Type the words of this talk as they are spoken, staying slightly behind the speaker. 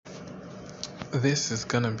This is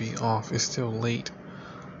gonna be off. It's still late,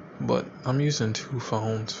 but I'm using two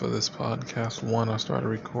phones for this podcast. One, I started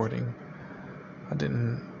recording. I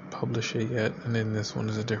didn't publish it yet, and then this one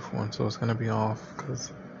is a different one, so it's gonna be off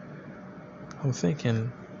because I'm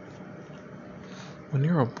thinking when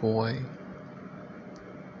you're a boy,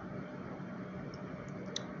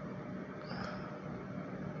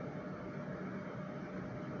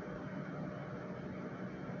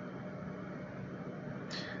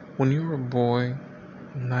 when you're a boy,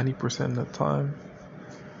 90% of the time,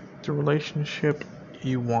 the relationship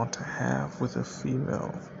you want to have with a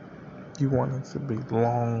female, you want it to be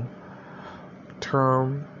long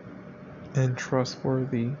term and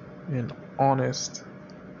trustworthy and honest.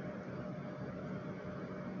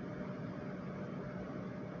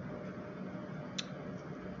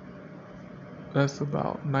 That's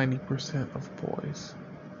about 90% of boys.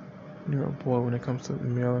 When you're a boy, when it comes to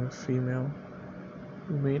male and female,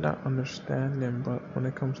 you may not understand them, but when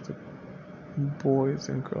it comes to boys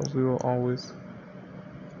and girls, we will always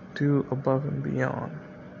do above and beyond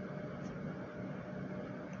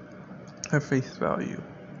at face value.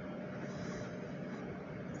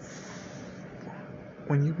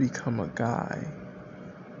 When you become a guy,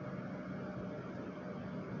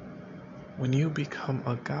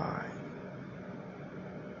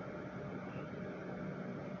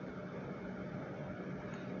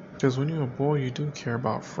 because when you're a boy, you do care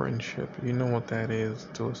about friendship. You know what that is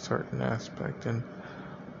to a certain aspect and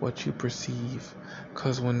what you perceive.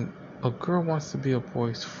 Because when a girl wants to be a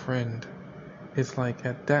boy's friend, it's like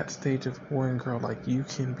at that stage of boy and girl, like you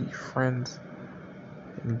can be friends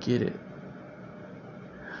and get it.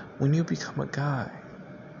 When you become a guy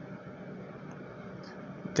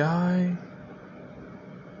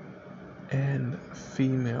and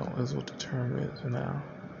female is what the term is now.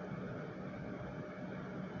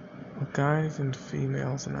 Guys and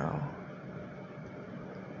females now.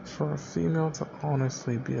 For a female to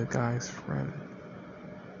honestly be a guy's friend,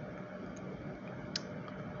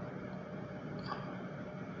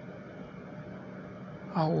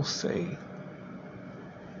 I will say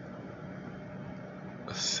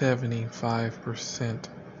 75%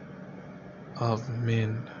 of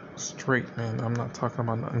men, straight men, I'm not talking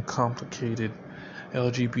about nothing complicated,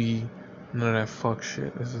 LGBT, none of that fuck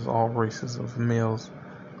shit. This is all races of males,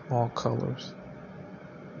 all colors.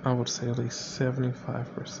 I would say at least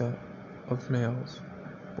 75% of males,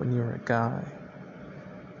 when you're a guy,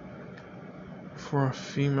 for a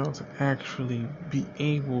female to actually be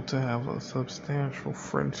able to have a substantial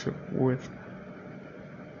friendship with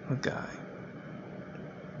a guy,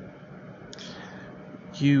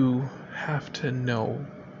 you have to know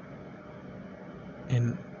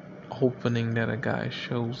an opening that a guy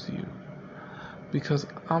shows you. Because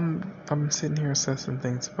I'm sitting here assessing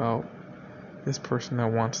things about this person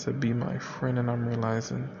that wants to be my friend, and I'm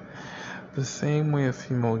realizing the same way a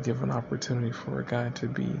female would give an opportunity for a guy to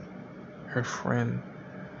be her friend,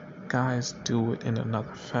 guys do it in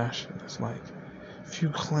another fashion. It's like, if you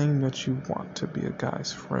claim that you want to be a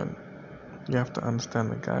guy's friend, you have to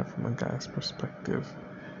understand the guy from a guy's perspective.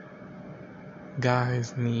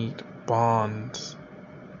 Guys need bonds.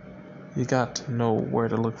 You got to know where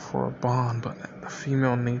to look for a bond, but the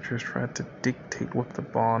female nature is trying to dictate what the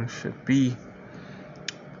bond should be.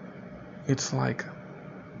 It's like,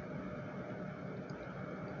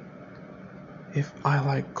 if I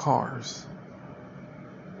like cars,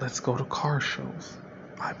 let's go to car shows.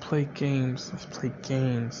 I play games, let's play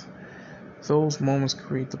games. Those moments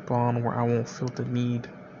create the bond where I won't feel the need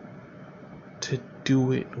to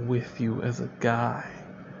do it with you as a guy,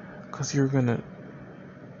 because you're gonna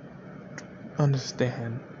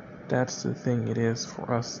understand that's the thing it is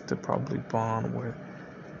for us to probably bond where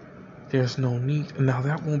there's no need. Now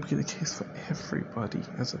that won't be the case for everybody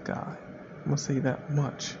as a guy, I'm gonna say that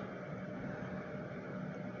much.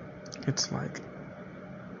 It's like,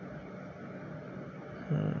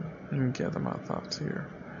 let me gather my thoughts here.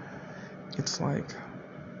 It's like,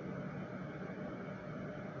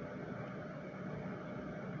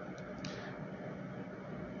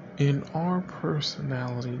 in our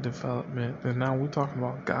personality development, and now we're talking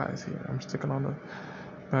about guys here, I'm sticking on the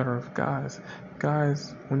matter of guys.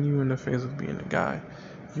 Guys, when you're in the phase of being a guy,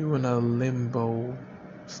 you're in a limbo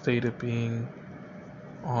state of being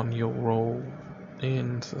on your role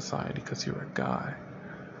in society because you're a guy.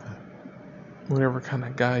 Whatever kind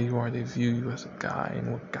of guy you are, they view you as a guy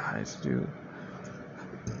and what guys do.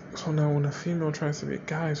 So now when a female tries to be a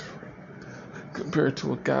guy's friend compared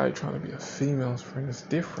to a guy trying to be a female's friend, it's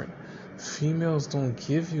different. Females don't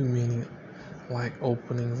give you many like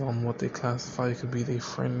openings on what they classify you could be their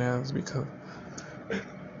friend as, because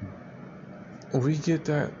we get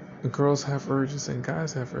that girls have urges and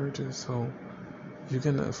guys have urges, so you're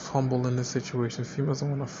gonna fumble in this situation. Females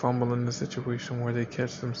don't want to fumble in the situation where they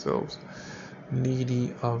catch themselves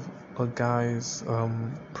needy of a guy's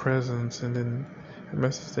presence and then it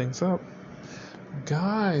messes things up.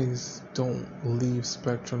 Guys don't leave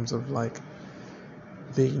spectrums of like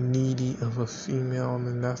they needy of a female and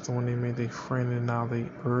then that's the one they made their friend and now they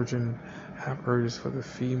have urges for the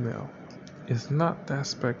female. It's not that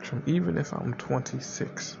spectrum. Even if I'm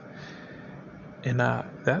 26 and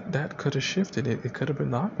that could have shifted. It could have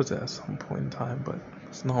been the opposite at some point in time, but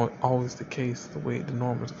it's not always the case the way the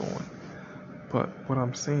norm is going. But what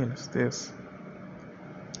I'm saying is this.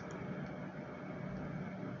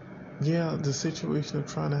 Yeah, the situation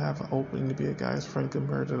of trying to have an opening to be a guy's friend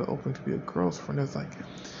compared to the opening to be a girl's friend is like,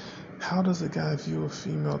 how does a guy view a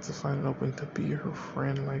female to find an opening to be her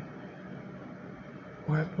friend? Like,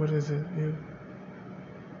 what is it? You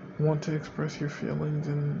want to express your feelings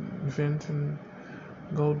and vent and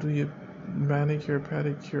go do your manicure,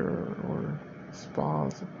 pedicure, or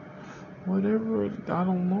spas, whatever. I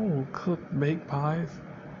don't know. Cook, bake pies.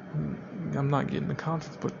 I'm not getting the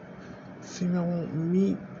context, but female won't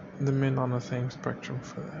meet the men on the same spectrum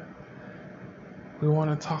for that. We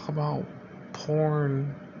want to talk about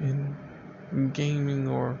porn and gaming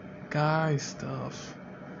or guy stuff.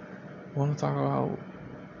 We want to talk about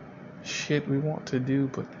shit we want to do,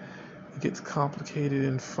 but it gets complicated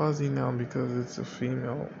and fuzzy now because it's a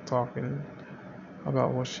female talking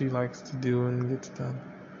about what she likes to do and gets done.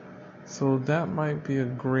 So that might be a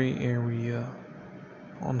gray area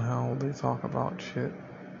on how they talk about shit,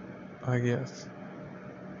 I guess.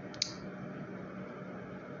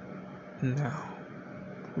 Now,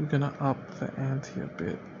 we're gonna up the ante a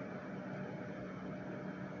bit.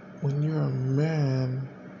 When you're a man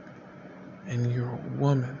and you're a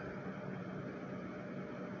woman,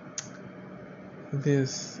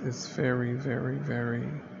 this is very, very, very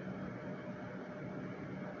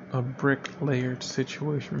a brick-layered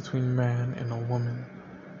situation between man and a woman.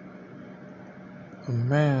 A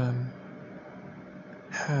man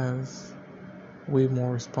has way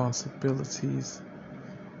more responsibilities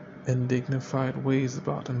and dignified ways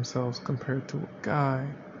about themselves compared to a guy,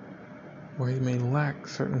 where he may lack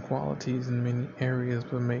certain qualities in many areas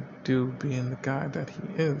but make do being the guy that he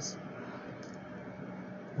is.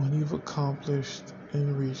 When you've accomplished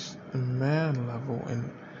and reached the man level,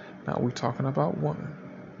 and now we're talking about woman,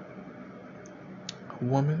 a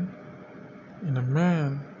woman and a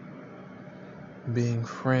man being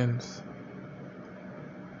friends,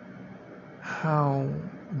 how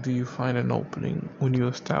do you find an opening when you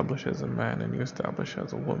establish as a man and you establish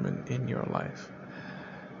as a woman in your life?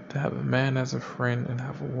 To have a man as a friend and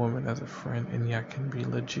have a woman as a friend, and y'all can be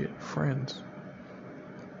legit friends.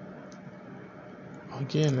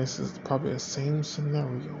 Again, this is probably the same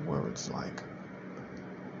scenario where it's like,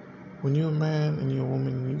 when you're a man and you're a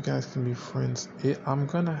woman and you guys can be friends, I'm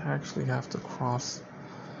gonna actually have to cross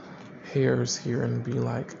hairs here and be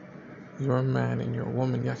like, you're a man and you're a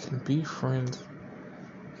woman, y'all can be friends,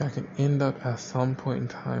 y'all can end up at some point in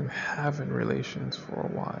time having relations for a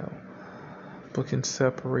while, but can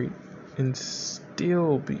separate and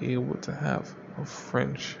still be able to have a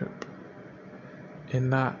friendship and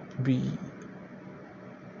not be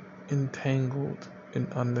entangled in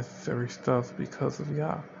unnecessary stuff because of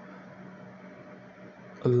y'all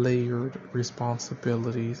layered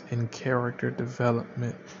responsibilities and character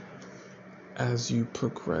development as you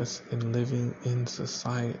progress in living in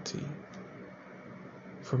society,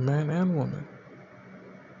 for man and woman.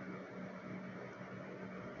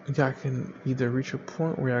 Y'all can either reach a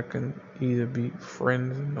point where y'all can either be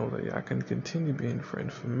friends and know that y'all can continue being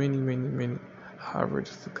friends for many however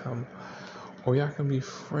it's to come, or y'all can be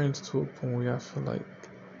friends to a point where y'all feel like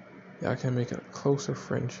y'all can make it a closer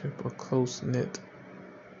friendship, a close-knit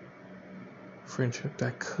friendship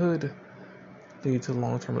that could lead to a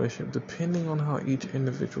long-term relationship, depending on how each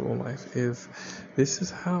individual life is. This is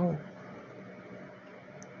how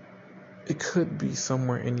it could be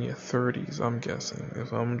somewhere in your 30s, I'm guessing.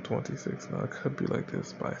 If I'm 26 now, it could be like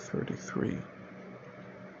this by 33.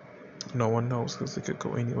 No one knows, because it could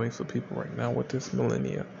go anyway for people right now with this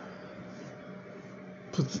millennia.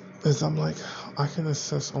 But as I'm like, I can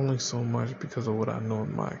assess only so much because of what I know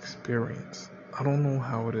in my experience. I don't know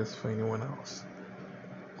how it is for anyone else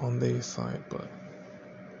on their side, but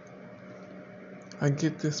I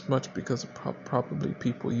get this much because of probably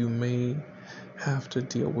people you may have to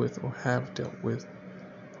deal with or have dealt with,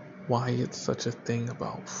 why it's such a thing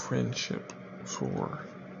about friendship for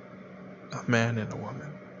a man and a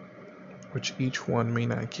woman, which each one may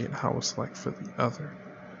not get how it's like for the other.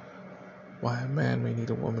 Why a man may need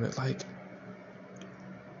a woman. It's like,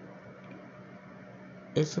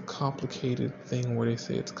 it's a complicated thing where they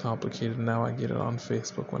say it's complicated. Now I get it on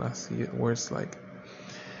Facebook when I see it, where it's like,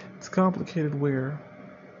 it's complicated where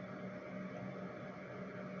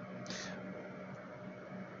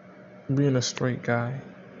being a straight guy,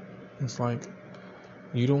 it's like,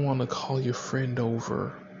 you don't want to call your friend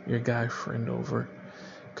over, your guy friend over,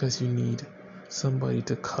 because you need somebody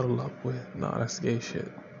to cuddle up with. Nah, that's gay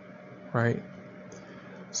shit, right?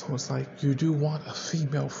 So it's like, you do want a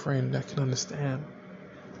female friend that can understand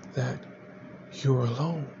that you're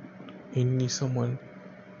alone and you need someone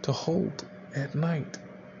to hold at night,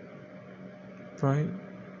 right?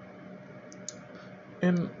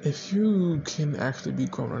 And if you can actually be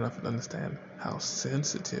grown enough and understand how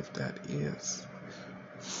sensitive that is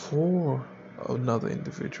for another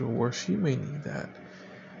individual, where she may need that,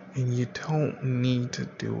 and you don't need to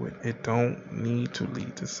do it. It don't need to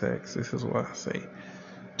lead to sex. This is what I say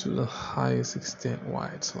to the highest extent,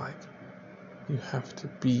 why it's like you have to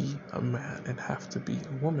be a man and have to be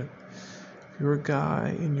a woman. If you're a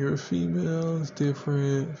guy and you're a female, it's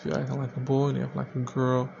different. If you're acting like a boy and you act like a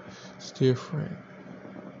girl, it's different.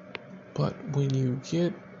 But when you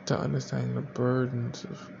get to understanding the burdens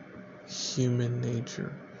of human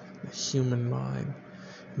nature, the human mind,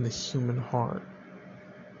 and the human heart,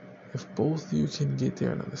 if both of you can get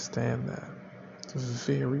there and understand that, it's a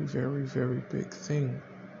very, very, very big thing.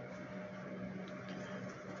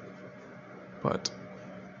 But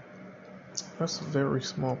that's a very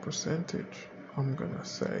small percentage, I'm gonna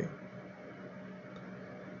say.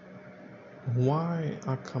 Why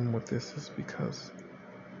I come with this is because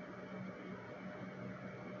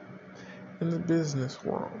in the business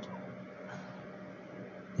world,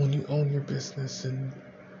 when you own your business and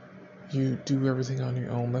you do everything on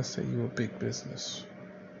your own, let's say you're a big business,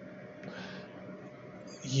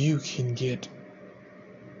 you can get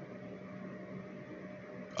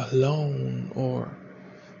a loan, or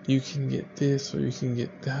you can get this, or you can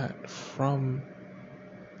get that from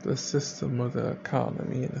the system of the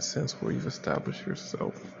economy, in a sense where you've established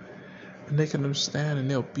yourself. And they can understand and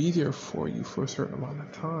they'll be there for you for a certain amount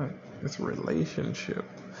of time. It's a relationship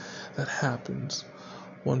that happens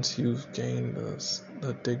once you've gained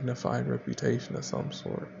a dignified reputation of some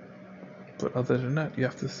sort. But other than that, you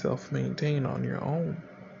have to self-maintain on your own.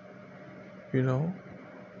 You know?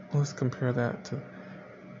 Let's compare that to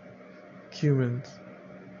humans.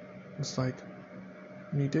 It's like,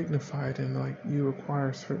 when you're dignified and like you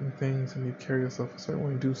acquire certain things and you carry yourself a certain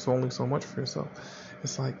way and do only so much for yourself,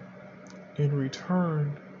 it's like, in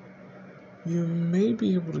return, you may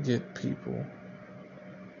be able to get people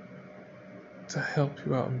to help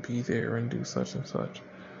you out and be there and do such and such.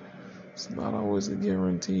 It's not always a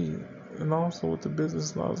guarantee. And also with the business,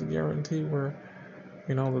 it's not always a guarantee where,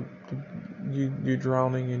 you know, you're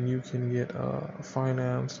drowning and you can get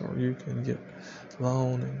finance, or you can get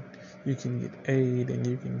loan, and you can get aid, and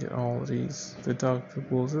you can get all of these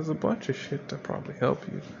deductibles. There's a bunch of shit to probably help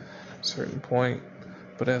you at a certain point.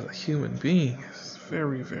 But as a human being, it's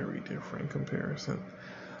very, very different in comparison.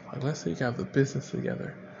 Like, let's say you have the business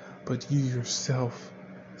together, but you yourself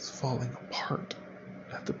is falling apart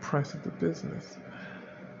at the price of the business.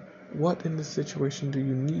 What in this situation do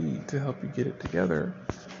you need to help you get it together?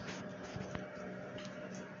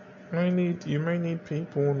 You may need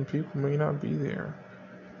people, and people may not be there.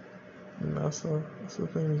 And that's a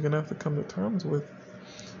thing you're gonna have to come to terms with.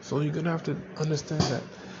 So you're gonna have to understand that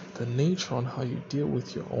the nature on how you deal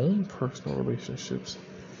with your own personal relationships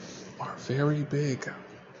are very big.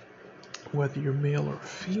 Whether you're male or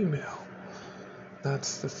female,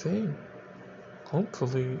 that's the thing.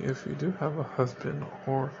 Hopefully, if you do have a husband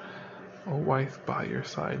or a wife by your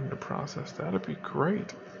side in the process, that'd be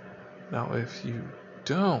great. Now, if you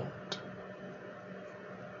don't,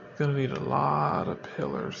 you're gonna need a lot of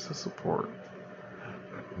pillars to support.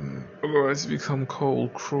 Otherwise, you become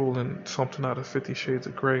cold, cruel, and something out of 50 Shades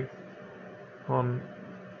of Grey on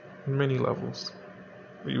many levels.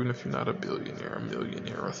 Even if you're not a billionaire, a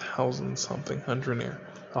millionaire, 1,000-something, hundredaire.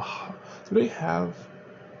 Do they have,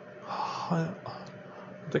 what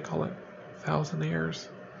they call it, thousandaires?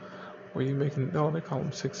 Where you making, no, they call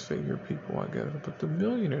them 6-figure people, I guess. But the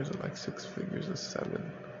millionaires are like 6 figures or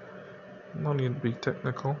 7. No need to be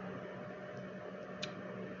technical.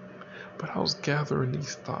 But I was gathering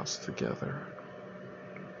these thoughts together.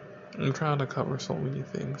 I'm trying to cover so many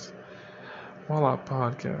things while I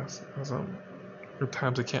podcast, because at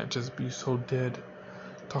times I can't just be so dead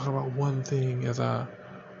talking about one thing as I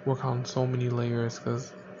work on so many layers,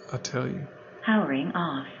 because I tell you, powering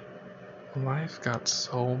off. Life got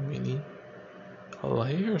so many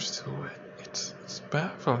layers to it. It's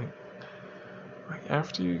baffling, Like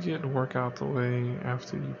after you get work out the way,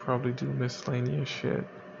 after you probably do miscellaneous shit,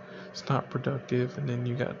 it's not productive, and then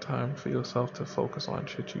you got time for yourself to focus on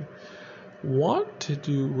shit you want to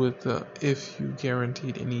do with the if you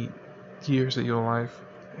guaranteed any years of your life.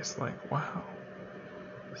 It's like, wow,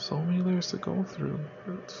 so many layers to go through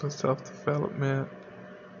for self-development,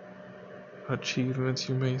 achievements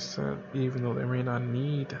you may set, even though there may not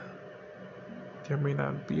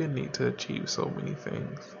be a need to achieve so many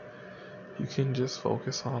things. You can just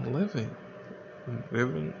focus on living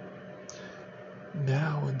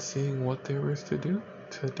now and seeing what there is to do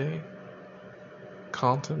today.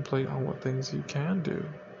 Contemplate on what things you can do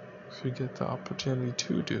if you get the opportunity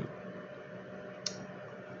to do.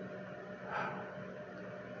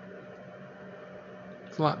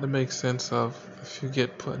 It's a lot to make sense of if you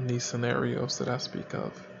get put in these scenarios that I speak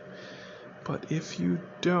of. But if you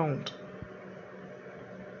don't,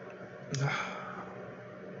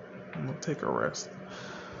 I'm gonna take a rest.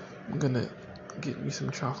 I'm gonna get me some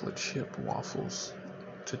chocolate chip waffles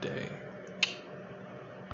today.